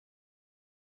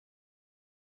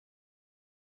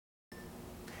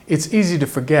It's easy to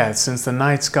forget since the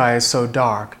night sky is so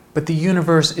dark, but the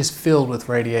universe is filled with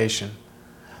radiation.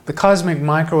 The cosmic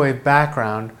microwave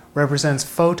background represents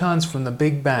photons from the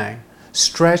Big Bang,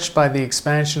 stretched by the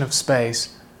expansion of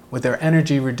space, with their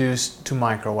energy reduced to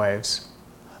microwaves.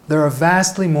 There are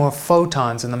vastly more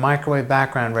photons in the microwave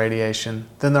background radiation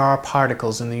than there are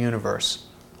particles in the universe.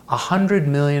 100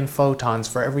 million photons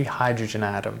for every hydrogen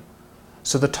atom.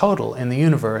 So the total in the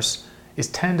universe is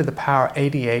 10 to the power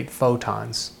 88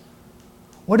 photons.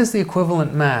 What is the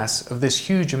equivalent mass of this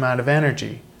huge amount of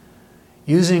energy?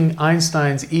 Using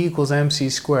Einstein's E equals mc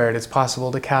squared, it's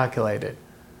possible to calculate it.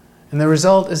 And the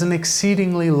result is an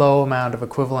exceedingly low amount of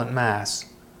equivalent mass.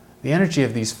 The energy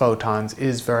of these photons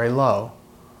is very low.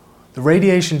 The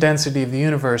radiation density of the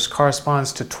universe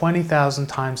corresponds to 20,000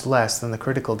 times less than the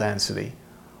critical density,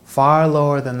 far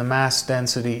lower than the mass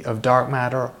density of dark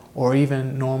matter or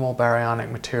even normal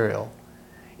baryonic material.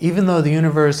 Even though the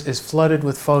universe is flooded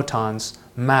with photons,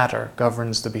 matter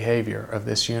governs the behavior of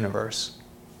this universe.